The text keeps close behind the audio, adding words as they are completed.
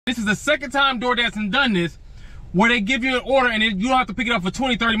This is the second time DoorDash has done this, where they give you an order and then you don't have to pick it up for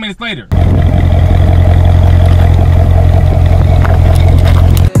 20-30 minutes later.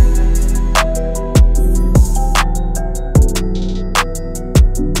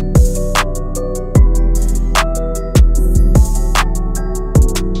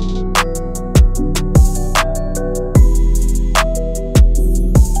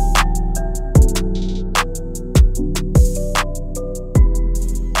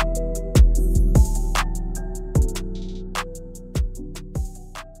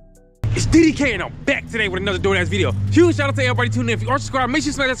 It's DDK and I'm back today with another DoorDash video. Huge shout out to everybody tuning in. If you aren't subscribed, make sure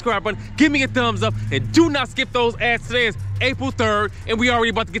you smash that subscribe button, give me a thumbs up, and do not skip those ads. Today is April 3rd, and we already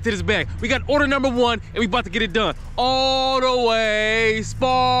about to get to this bag. We got order number 1, and we about to get it done. All the way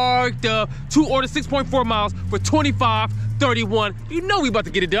sparked up. 2 orders, 6.4 miles for $25.31. You know we about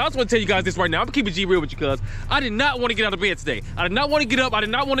to get it done. I just want to tell you guys this right now. I'm gonna keep it G real with you, cuz I did not want to get out of bed today. I did not want to get up. I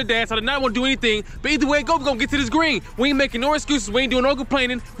did not want to dance. I did not want to do anything. But either way it go, we're gonna get to this green. We ain't making no excuses. We ain't doing no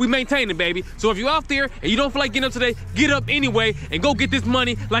complaining. We maintaining, baby. So if you out there and you don't feel like getting up today, get up anyway and go get this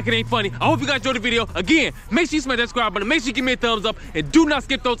money like it ain't funny. I hope you guys enjoyed the video. Again, make sure you smash that subscribe button. Make sure you give me a thumbs up and do not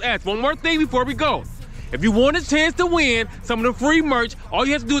skip those ads. One more thing before we go. If you want a chance to win some of the free merch, all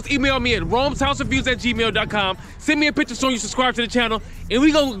you have to do is email me at romeshousereviews@gmail.com. Send me a picture showing you subscribe to the channel, and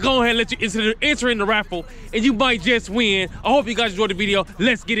we gonna go ahead and let you enter in the raffle, and you might just win. I hope you guys enjoyed the video.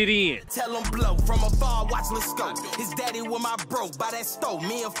 Let's get it in. Tell them blow from afar, watch let's go. His daddy with my bro by that stove,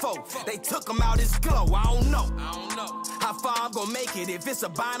 me and folk. They took him out his glow. I don't know how far I'm gonna make it. If it's a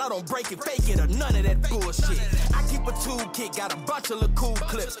bind, I don't break it, fake it, or none of that bullshit. I keep a toolkit, got a bunch of little cool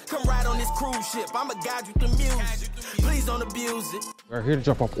clips. Come ride on this cruise ship. I'ma guide you through music. Please don't abuse it. We're here to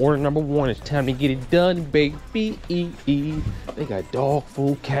drop off order number 1. It's time to get it done, baby. They got dog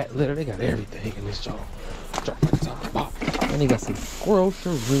food, cat litter, they got everything in this job. Drop like top about. And they got some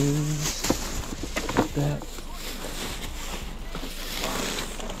groceries. Like that.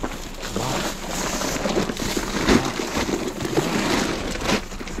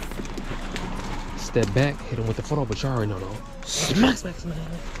 Step back, hit him with the photo, but you already know though. Smack, smack, smack.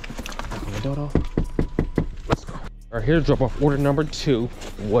 Knock on the door though. Let's go. Alright, here to drop off order number 2.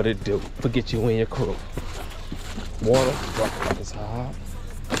 What it do? Forget you and your crew. Water, drop it like it's hot.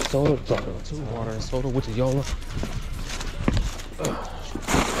 Soda, drop it on 2. Water and soda, which is YOLO. It's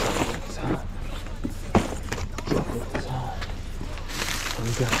hot. Drop it like it's hot. And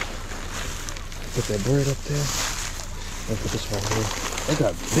we got, put that bread up there. And put this right here. They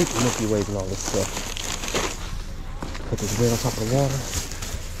got big Milky Ways and all this stuff. Put this bread on top of the water.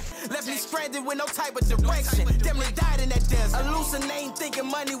 Left me stranded with no type of direction. Them they died in that desert. Hallucinating, thinking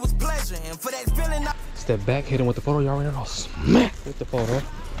money was pleasure. And for that feeling, step back, hit him with the photo. You already know. Smack with the photo.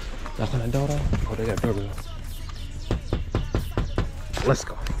 Knock on that door though. Oh, they got burgers. Let's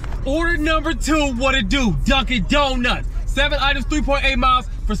go. Order number 2. What it do? Dunkin' Donuts. 7 items, 3.8 miles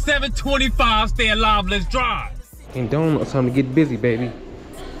for $7.25. Stay alive. Let's drive. Dunkin' Donuts, time to get busy, baby.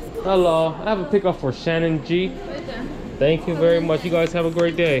 Hello. I have a pickup for Shannon G. Thank you very much. You guys have a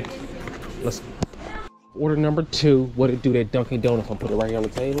great day. Let's go. Order number 2. What it do? That Dunkin' Donuts. I'm gonna put it right here on the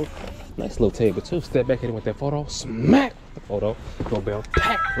table. Nice little table too. Step back, hit it with that photo. Smack the photo. Doorbell.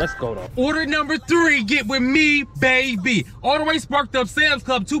 Pack. Let's go though. Order number 3. Get with me, baby. All the way sparked up. Sam's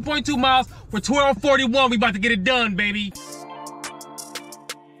Club. 2.2 miles for $12.41. We about to get it done, baby.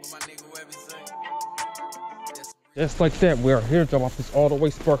 Just like that, we are here to drop off this all the way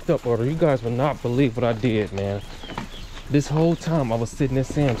sparked up order. You guys will not believe what I did, man. This whole time I was sitting at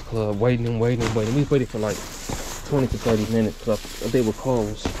Sam's Club waiting and waiting and waiting. We waited for like 20 to 30 minutes because they were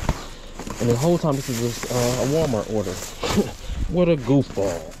closed. And the whole time this is a Walmart order. What a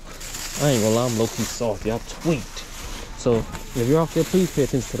goofball. I ain't gonna lie, I'm low-key salty. I tweaked. So if you're out there, please pay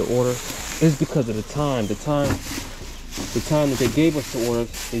attention to the order. It's because of the time. The time that they gave us the order,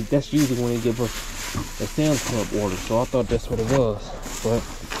 that's usually when they give us a Sam's Club order. So I thought that's what it was. But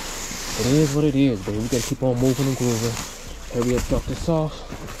it is what it is, baby. We gotta keep on moving and grooving. Hurry up, drop this off,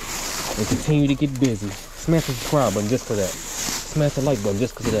 and continue to get busy. Smash the subscribe button just for that. Smash the like button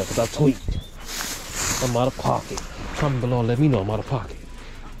just because of that, because I tweaked. I'm out of pocket. Comment below and let me know I'm out of pocket.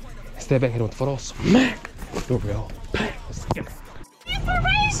 Step back, hit with the photo. Smack! Doorbell. Pack. Let's get it.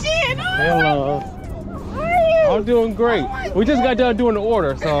 Information! Hello. How are you? I'm doing great. We just got done doing the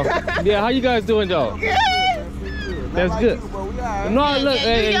order, so yeah. How you guys doing though? Good. That's good. No, look,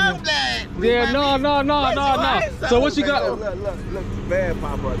 hey, yeah, no. So what you got? Look, bad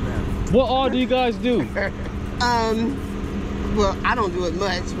pop right now. What all do you guys do? Well, I don't do it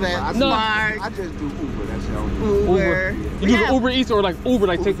much, but I Smart, just do Uber. That's all. Uber. You do Uber Eats or like Uber,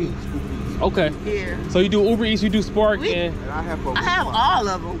 like take these? Okay. Yeah. So you do Uber Eats, you do Spark, and I have I have all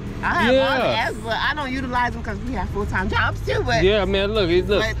of them. I have Yeah. all the apps, but I don't utilize them because we have full-time jobs too. But yeah, man, look,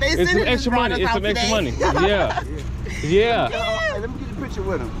 But they it's some sent us extra brought money. us It's out some extra money. today. Yeah. Yeah. Hey, let me get a picture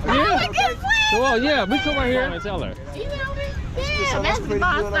with him. Yeah. Get Well, yeah, we come right here and tell her. You know me? So Yeah, that's that's the pretty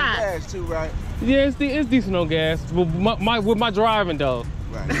boss good on side. gas too, right? Yeah, it's decent on gas. But with my driving though,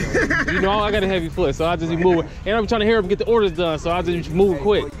 Right. you know, I got a heavy foot, so I just be moving. And I'm trying to hurry up and get the orders done, so I just move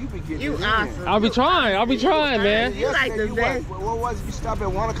quick. Well, you be getting You it in. awesome. I'll be trying, man. You like the Yesterday, best. what was it? You stopped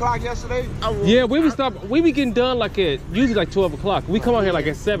at 1 o'clock yesterday? Oh, Yeah, we be getting done like at usually like 12 o'clock. We come out here like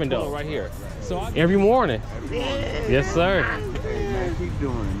at 7 though, right here. So every morning. Yeah. Yes, sir. Hey, man, keep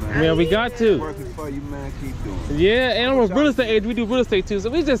doing it, man. Man, we got to. Working for you, man. Keep doing it. Yeah, and I'm a real estate agent. We do real estate too, so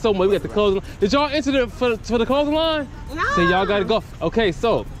we just so much. We got the closing. Did y'all enter for the closing line? No. So y'all gotta go. Okay,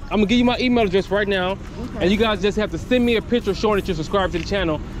 so I'm gonna give you my email address right now, and you guys just have to send me a picture showing that you're subscribed to the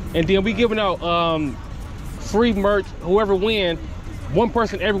channel, and then we giving out free merch. Whoever win, one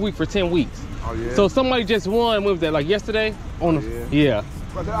person every week for 10 weeks. Oh, yeah? So somebody just won. When was that? Like yesterday? On the yeah.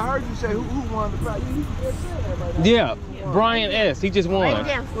 But I heard you say who won the prize. You just said that right now. Yeah, Brian S. He just Right won.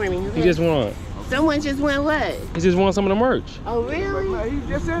 down for me. He just won. Someone just won what? He just won some of the merch. Oh, But, really? man, he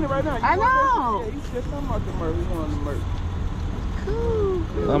just saying it right now. You I won know. this- Yeah, he just talking about the merch. He won the merch.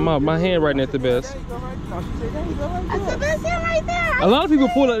 Cool. I'm out, my handwriting at the best. There you go right there. She said, there you go right I there. said, that's it right there. A lot of people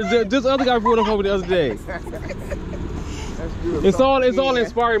pull up. This other guy pulled up over the other day. That's good. It's all Yeah.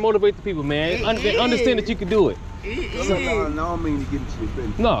 inspire and motivate the people, man. They It understand is. that you can do it. Look, I don't mean to get into the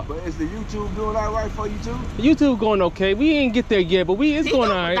business. No. But is the YouTube doing all right for you too? YouTube going okay. We ain't get there yet, but it's He going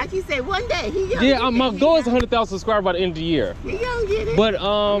gonna- all right. Like you said, one day he gonna Yeah, get my it. goal is 100,000 subscribers by the end of the year. He gonna get it. But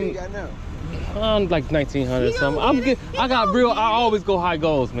What you got now? I'm like 1,900 He something. gonna I'm get good. it. He I got gonna real. get I it. always go high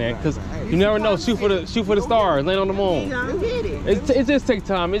goals, man, because Right. you never know. Shoot for the stars, land on the he moon. gonna get it. It just takes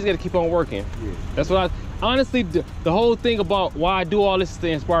time. You just got to keep on working. Yeah. That's what honestly, the whole thing about why I do all this is to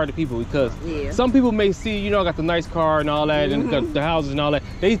inspire the people, because Yeah. some people may see, you know, I got the nice car and all that, and got the houses and all that.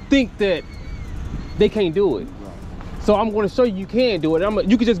 They think that they can't do it. So I'm going to show you you can do it.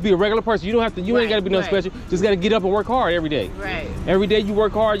 You can just be a regular person. You don't have to. You ain't got to be nothing Right. special. Just got to get up and work hard every day. Right. Every day you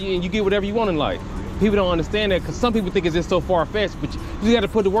work hard and you get whatever you want in life. People don't understand that because some people think it's just so far-fetched, but you got to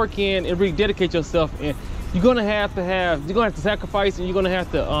put the work in and really dedicate yourself. And you're gonna have to sacrifice, and you're gonna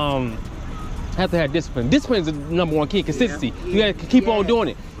have to have discipline. Discipline is the number one key. Consistency. Yeah. You got to keep on doing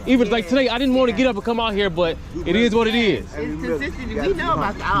it. Even like Yeah. today, I didn't want to get up and come out here, but it is what it is. It's consistency. We know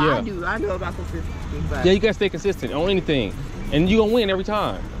about that. Oh, Yeah. I do. I know about consistency. But Yeah, you gotta stay consistent on anything, and you gonna win every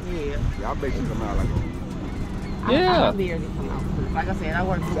time. yeah. Y'all make you come out like Yeah. I'm here to come out. Like I said, I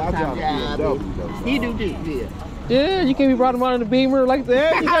work full I time drive a job. BMW though. so You do too, yeah. Yeah, you can't be riding around in the Beamer like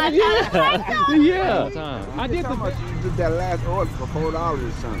that. You gotta, yeah. I did How much you did that last order for $4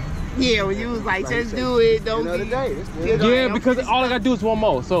 or something? Yeah, when you was like, Like just you do it, don't the other be. day. It's good. Yeah. Yeah, because all I gotta do is one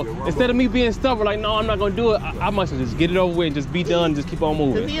more. So instead of me being stubborn, like, no, I'm not gonna do it, I might as well just get it over with and just be done, just keep on Cause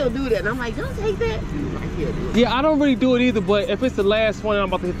moving. he'll do that, and I'm like, don't take that. He's like, he'll do it. Yeah, I don't really do it either, but if it's the last one and I'm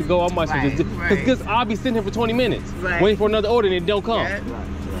about to hit the go, I might as well Right, just right. because I'll be sitting here for 20 minutes Right. waiting for another order and it don't come. Yeah.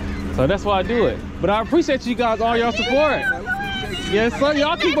 So that's why I do it. But I appreciate you guys, all y'all support. Yes, sir.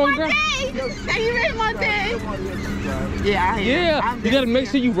 Y'all keep on going. Hey, you ready one day? Yeah, I am. Yeah, I'm you gotta make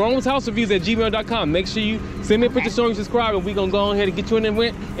sure definitely- you Rome'sHouseReviews@gmail.com. Make sure you send me a picture showing you subscribe, and we gonna go ahead and get you in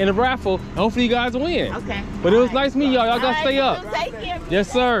the raffle, and hopefully you guys will win. Okay. But it was All right. nice meeting y'all. Y'all gotta All stay right, up. you take care.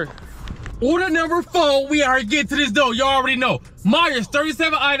 Yes, sir. Order number 4, we are getting to this door. Y'all already know. Myers,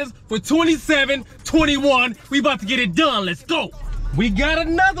 37 items for $27.21. We about to get it done. Let's go. We got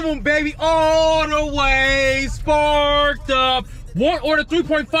another one, baby, all the way sparked up. One order,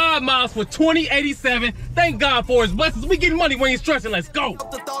 3.5 miles for $20.87. Thank God for his blessings. We getting money when you're stressing. Let's go.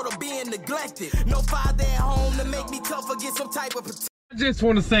 The thought of being neglected. No father at home to make me tough or get some type of protection. I just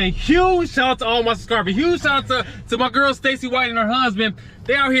want to say huge shout out to all my subscribers. Huge shout out to my girl Stacy White and her husband.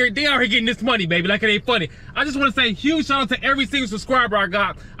 They out here getting this money, baby, like it ain't funny. I just want to say huge shout out to every single subscriber I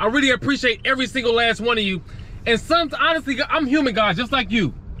got. I really appreciate every single last one of you. And honestly, I'm human, guys, just like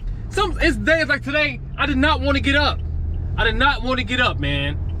you. It's days like today, I did not want to get up. I did not want to get up,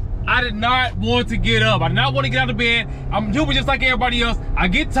 man. I did not want to get up. I did not want to get out of bed. I'm human just like everybody else. I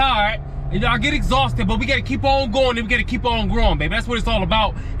get tired. And I get exhausted, but we gotta keep on going and we gotta keep on growing, baby. That's what it's all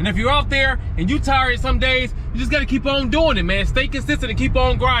about. And if you're out there and you tired some days, you just gotta keep on doing it, man. Stay consistent and keep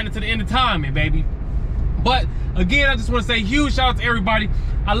on grinding to the end of time, man, baby. But again, I just want to say huge shout out to everybody.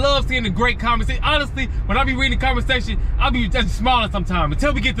 I love seeing the great comments. Honestly, when I be reading the comment section, I'll be just smiling sometimes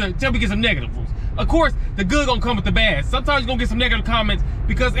until we get some negative ones. Of course, the good gonna come with the bad. Sometimes you're gonna get some negative comments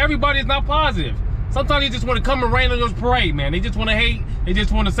because everybody is not positive. Sometimes they just want to come and rain on your parade, man. They just want to hate. They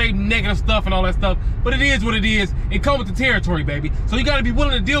just want to say negative stuff and all that stuff. But it is what it is. It comes with the territory, baby. So you got to be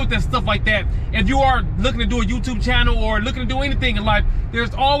willing to deal with that stuff like that. If you are looking to do a YouTube channel or looking to do anything in life,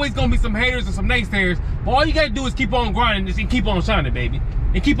 there's always going to be some haters and some naysayers. But all you got to do is keep on grinding and keep on shining, baby.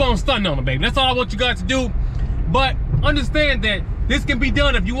 And keep on stunting on them, baby. That's all I want you guys to do. But understand that this can be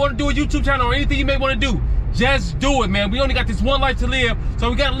done. If you want to do a YouTube channel or anything you may want to do, just do it, man. We only got this one life to live, so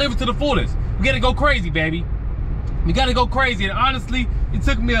we got to live it to the fullest. We got to go crazy, baby. We got to go crazy. And honestly, it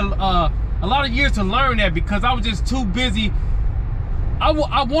took me a lot of years to learn that because I was just too busy. I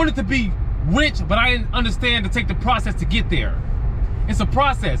wanted to be rich, but I didn't understand to take the process to get there. It's a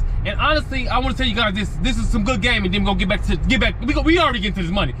process. And honestly, I want to tell you guys this is some good game, and then we're gonna get back. We already get to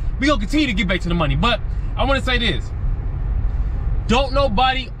this money. We're gonna continue to get back to the money. But I want to say this. Don't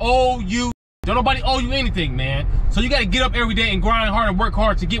nobody owe you. Don't nobody owe you anything, man. So you gotta get up every day and grind hard and work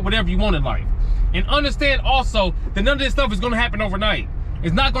hard to get whatever you want in life. And understand also that none of this stuff is gonna happen overnight.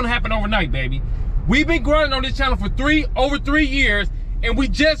 It's not gonna happen overnight, baby. We've been grinding on this channel for over 3 years, and we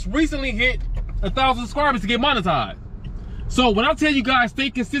just recently hit 1,000 subscribers to get monetized. So when I tell you guys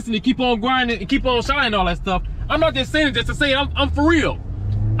stay consistent and keep on grinding and keep on shining and all that stuff, I'm not just saying it just to say it. I'm for real.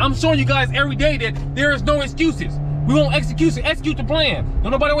 I'm showing you guys every day that there is no excuses. We won't execute the plan.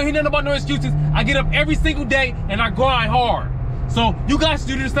 Don't nobody want to hear nothing about no excuses. I get up every single day and I grind hard. So you guys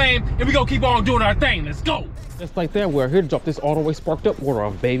do the same, and we gonna keep on doing our thing. Let's go. Just like that, we're here to drop this all the way sparked up water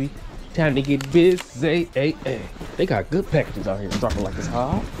off, baby. Time to get busy. They got good packages out here. Dropping like it's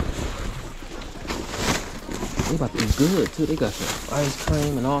hot. They about to be good too. They got some ice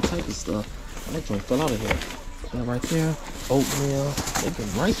cream and all types of stuff. That joint fell out of here. That right there, oatmeal. They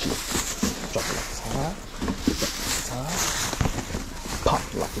can righteous. Drop it like it's hot. Pop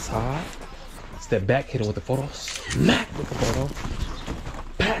it like it's hot. Step back, hit it with the photo. Smack with the photo.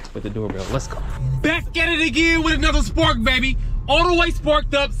 Pat with the doorbell. Let's go. Back at it again with another spark, baby. All the way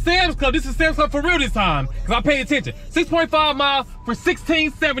sparked up. Sam's Club. This is Sam's Club for real this time, because I pay attention. 6.5 miles for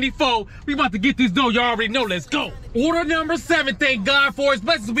 $16.74. We about to get this dough. Y'all already know. Let's go. Order number 7. Thank God for his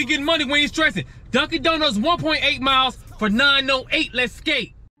blessings. We getting money when you're stressing. Dunkin' Donuts 1.8 miles for $9.08. Let's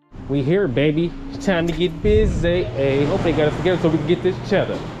skate. We here, baby. It's time to get busy. Hey, hope they got us together so we can get this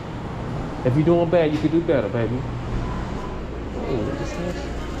cheddar. If you're doing bad, you can do better, baby. Oh, what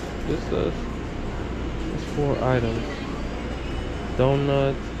is this? It's 4 items.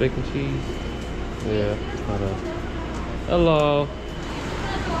 Donuts, bacon cheese. Yeah, hello.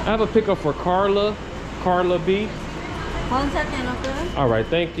 I have a pickup for Carla B. 1 second, okay? All right,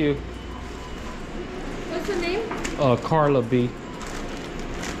 thank you. What's the name? Carla B.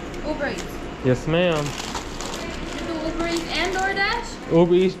 UberEats. Yes, ma'am. You do UberEats and DoorDash?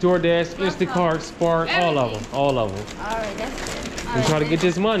 UberEats, DoorDash, InstaCart, Spark, all of them. All right, that's good. I'm trying to get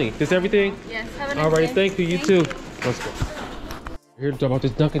this money. This everything? Yes, have a nice All right, day. thank you. You too. Let's go. Here to talk about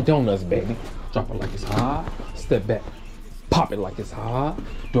this Dunkin' Donuts, baby. Drop it like it's hot. Step back. Pop it like it's hot.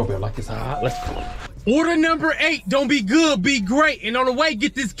 Doorbell like it's hot. Let's go. Order number 8. Don't be good, be great. And on the way,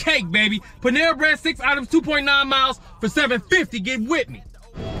 get this cake, baby. Panera Bread, 6 items, 2.9 miles for $7.50. Get with me.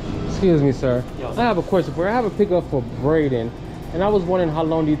 Excuse me, sir. I have a question for you. I have a pickup for Braden, and I was wondering how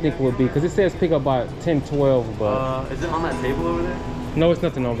long do you think it would be? Because it says pick up by 10:12, but... Is it on that table over there? No, it's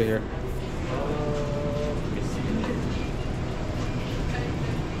nothing over here. Let me see.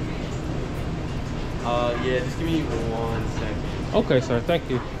 Yeah, just give me 1 second. Okay, sir. Thank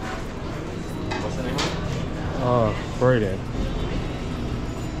you. What's the name? Braden.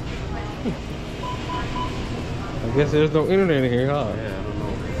 I guess there's no internet in here, huh? Yeah, I don't know.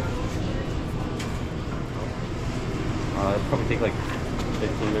 It'll probably take like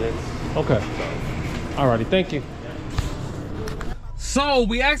 15 minutes. Okay. Alrighty, thank you. So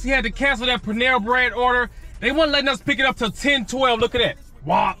we actually had to cancel that Panera Bread order. They weren't letting us pick it up till 10:12. Look at that.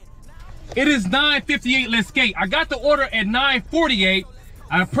 Wow. It is 9:58. Let's skate. I got the order at 9:48.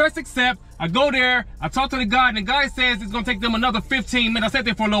 I press accept. I go there. I talk to the guy, and the guy says it's gonna take them another 15 minutes. I sat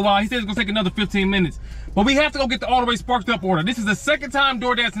there for a little while. He says it's gonna take another 15 minutes. But we have to go get the all the way sparked up order. This is the second time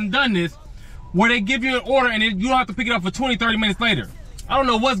DoorDash has done this, where they give you an order and then you don't have to pick it up for 20, 30 minutes later. I don't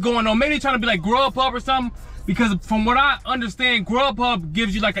know what's going on. Maybe they're trying to be like Grubhub or something, because from what I understand, Grubhub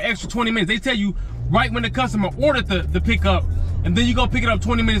gives you like an extra 20 minutes. They tell you right when the customer ordered the pickup, and then you go pick it up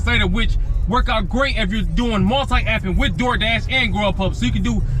 20 minutes later, which work out great if you're doing multi-apping with DoorDash and Grubhub. So you can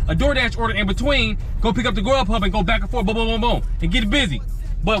do a DoorDash order in between, go pick up the Grubhub and go back and forth, boom, boom, boom, boom, and get busy.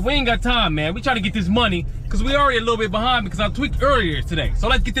 But we ain't got time, man. We try to get this money because we already a little bit behind because I tweaked earlier today. So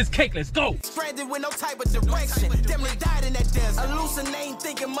let's get this cake. Let's go. Stranded with no type of direction. Them they died in that desert. Hallucinating,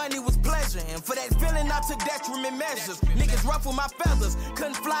 thinking money was pleasure. And for that feeling, I took detriment measures. Niggas ruffle my feathers.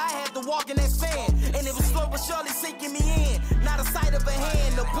 Couldn't fly, had to walk in that sand. And it was slow but surely sinking me in. Not a sight of a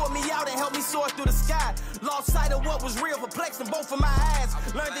hand to pull me out and help me soar through the sky. Lost sight of what was real, perplexing both of my eyes.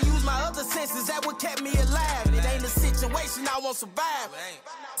 Learned to use my other senses, that what kept me alive. It ain't a situation I won't survive.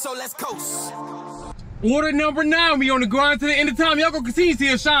 So let's coast. Order number 9. We on the grind to the end of time. Y'all gonna continue to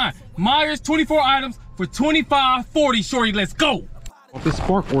see us shine. Myers 24 items for $25.40. Shorty, let's go. This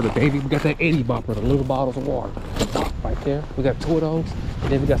spark order, baby. We got that 80 bopper, the little bottles of water. Right there. We got 2 of those.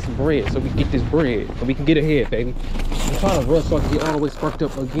 And then we got some bread. So we can get this bread. So we can get ahead, baby. I'm trying to rush so I can get all the way sparked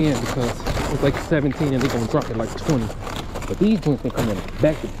up again because it's like 17 and they're gonna drop it like 20. But these joints been coming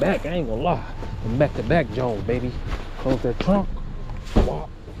back to back. I ain't gonna lie. I'm back to back Jones, baby. Close that trunk. Walk.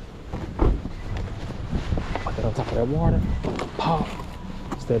 Put that on top of that water. Pop.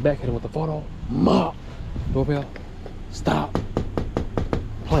 Step back, hit it with the photo. Mop. Doorbell. Stop.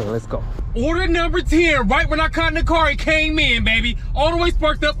 Play, let's go. Order number 10. Right when I caught in the car, it came in, baby. All the way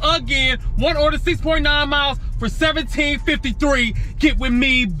sparked up again. One order, 6.9 miles for $17.53. Get with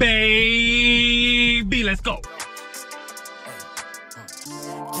me, baby. Let's go.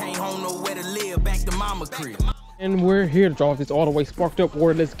 Came home nowhere to live, back to mama crib. And we're here to drop this all the way sparked up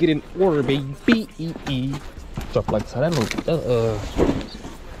order. Let's get in order, baby. B-E-E. Drop like so. That little,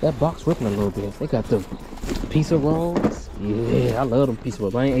 that box ripping a little bit. They got the pizza rolls. Yeah, I love them pizza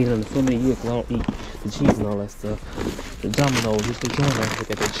rolls. I ain't eaten them in so many years because I don't eat the cheese and all that stuff. The Domino's, just the joint.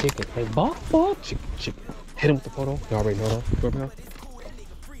 Look at that chicken. Hey, ball, chicken. Hit him with the photo. You already know that.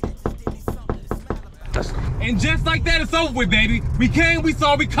 Let's go. And just like that, it's over with, baby. We came, we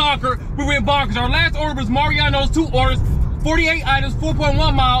saw, we conquered. We went bonkers. Our last order was Mariano's 2 orders, 48 items,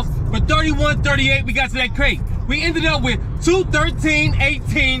 4.1 miles for $31.38. We got to that crate. We ended up with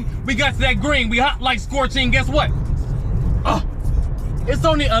 213.18. We got to that green. We hot like scorching. Guess what? It's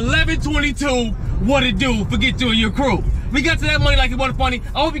only 11:22. What it do? Forget you and your crew. We got to that money like it wasn't funny.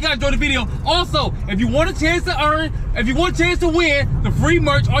 I hope you guys enjoyed the video. Also, if you want a chance to earn, if you want a chance to win the free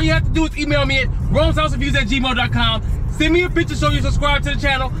merch, all you have to do is email me at romeshousereviews@gmail.com. Send me a picture so you subscribe to the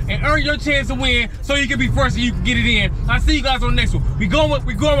channel and earn your chance to win so you can be first and you can get it in. I'll see you guys on the next one. We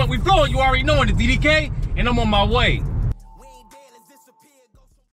flowing, you already know it. It's DDK, and I'm on my way.